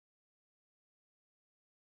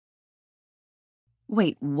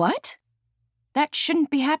Wait, what? That shouldn't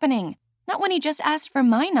be happening. Not when he just asked for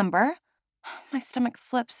my number. My stomach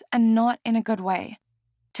flips, and not in a good way.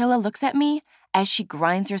 Tilla looks at me as she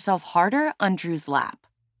grinds herself harder on Drew's lap.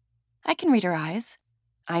 I can read her eyes.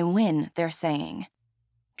 I win, they're saying.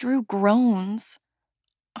 Drew groans.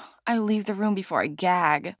 I leave the room before I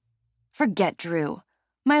gag. Forget Drew.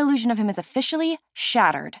 My illusion of him is officially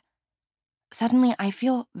shattered. Suddenly, I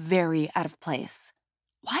feel very out of place.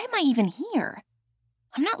 Why am I even here?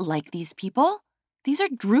 I'm not like these people. These are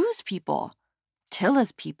Drew's people.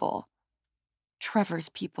 Tilla's people. Trevor's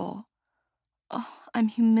people. Oh, I'm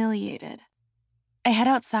humiliated. I head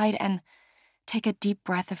outside and take a deep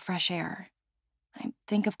breath of fresh air. I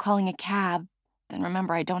think of calling a cab, then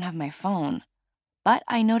remember I don't have my phone. But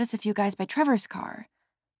I notice a few guys by Trevor's car.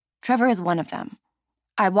 Trevor is one of them.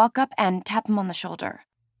 I walk up and tap him on the shoulder.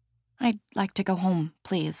 I'd like to go home,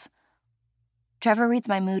 please. Trevor reads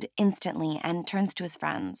my mood instantly and turns to his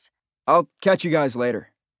friends. I'll catch you guys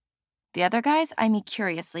later. The other guys eye me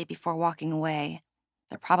curiously before walking away.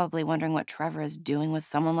 They're probably wondering what Trevor is doing with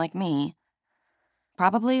someone like me.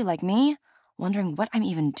 Probably, like me, wondering what I'm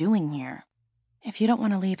even doing here. If you don't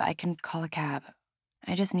want to leave, I can call a cab.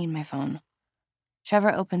 I just need my phone.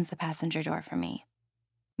 Trevor opens the passenger door for me.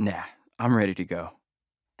 Nah, I'm ready to go.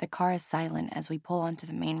 The car is silent as we pull onto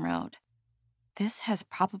the main road. This has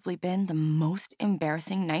probably been the most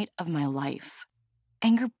embarrassing night of my life.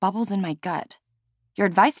 Anger bubbles in my gut. Your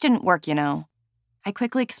advice didn't work, you know. I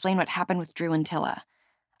quickly explain what happened with Drew and Tilla.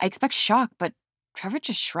 I expect shock, but Trevor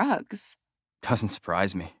just shrugs. Doesn't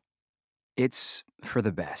surprise me. It's for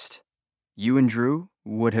the best. You and Drew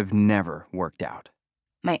would have never worked out.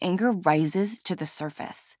 My anger rises to the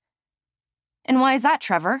surface. And why is that,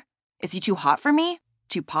 Trevor? Is he too hot for me?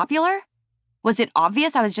 Too popular? Was it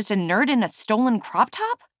obvious I was just a nerd in a stolen crop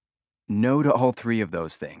top? No to all three of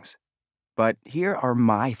those things. But here are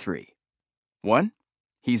my three. 1,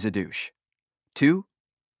 he's a douche. 2,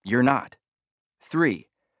 you're not. 3,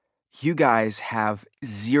 you guys have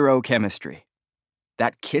zero chemistry.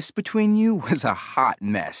 That kiss between you was a hot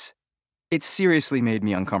mess. It seriously made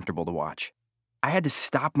me uncomfortable to watch. I had to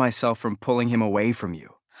stop myself from pulling him away from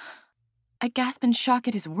you. I gasp in shock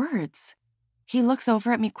at his words. He looks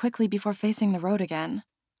over at me quickly before facing the road again.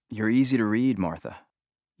 You're easy to read, Martha.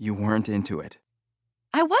 You weren't into it.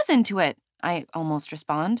 I was into it, I almost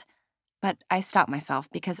respond. But I stop myself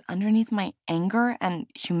because underneath my anger and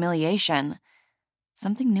humiliation,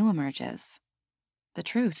 something new emerges. The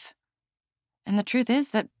truth. And the truth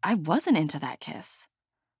is that I wasn't into that kiss.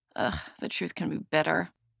 Ugh, the truth can be bitter.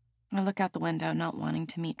 I look out the window, not wanting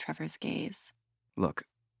to meet Trevor's gaze. Look,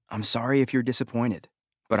 I'm sorry if you're disappointed,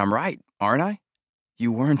 but I'm right, aren't I?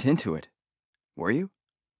 You weren't into it, were you?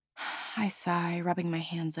 I sigh, rubbing my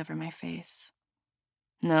hands over my face.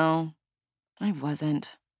 No, I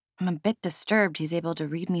wasn't. I'm a bit disturbed he's able to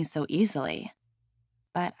read me so easily.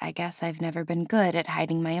 But I guess I've never been good at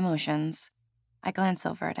hiding my emotions. I glance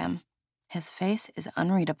over at him. His face is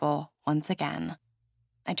unreadable once again.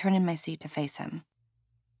 I turn in my seat to face him.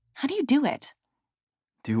 How do you do it?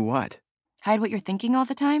 Do what? Hide what you're thinking all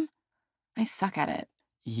the time? I suck at it.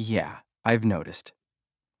 Yeah, I've noticed.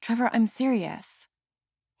 Trevor, I'm serious.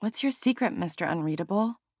 What's your secret, Mr.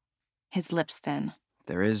 Unreadable? His lips thin.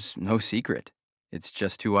 There is no secret. It's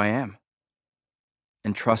just who I am.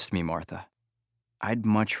 And trust me, Martha, I'd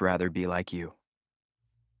much rather be like you.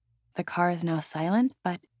 The car is now silent,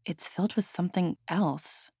 but it's filled with something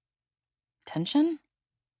else. Tension?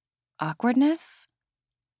 Awkwardness?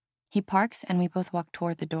 He parks and we both walk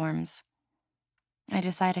toward the dorms. I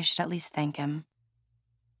decide I should at least thank him.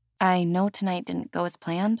 I know tonight didn't go as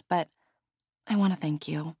planned, but I want to thank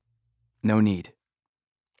you. No need.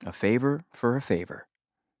 A favor for a favor.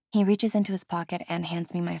 He reaches into his pocket and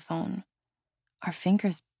hands me my phone. Our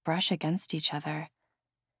fingers brush against each other.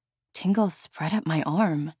 Tingles spread up my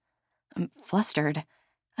arm. I'm flustered.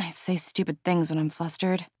 I say stupid things when I'm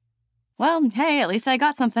flustered. Well, hey, at least I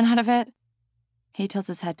got something out of it. He tilts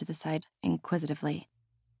his head to the side inquisitively.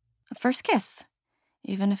 First kiss,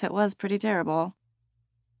 even if it was pretty terrible.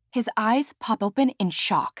 His eyes pop open in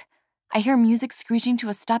shock. I hear music screeching to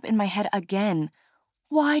a stop in my head again.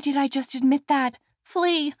 Why did I just admit that?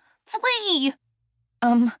 Flee! Flee!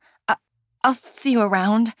 I'll see you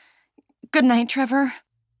around. Good night, Trevor.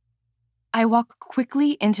 I walk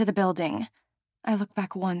quickly into the building. I look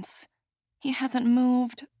back once. He hasn't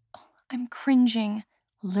moved. I'm cringing.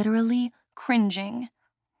 Literally cringing.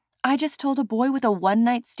 I just told a boy with a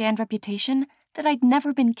one-night-stand reputation that I'd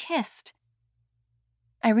never been kissed.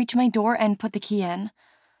 I reach my door and put the key in.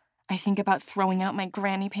 I think about throwing out my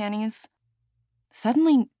granny panties.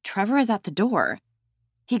 Suddenly, Trevor is at the door.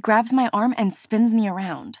 He grabs my arm and spins me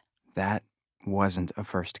around. That wasn't a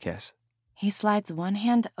first kiss. He slides one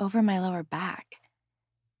hand over my lower back.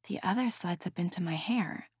 The other slides up into my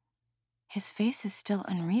hair. His face is still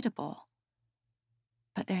unreadable,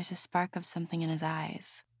 but there's a spark of something in his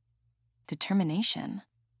eyes. Determination.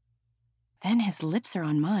 Then his lips are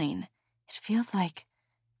on mine. It feels like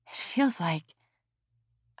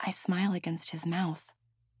I smile against his mouth.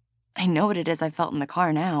 I know what it is I felt in the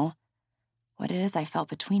car now. What it is I felt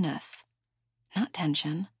between us. Not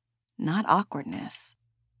tension, not awkwardness,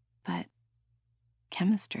 but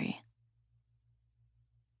chemistry.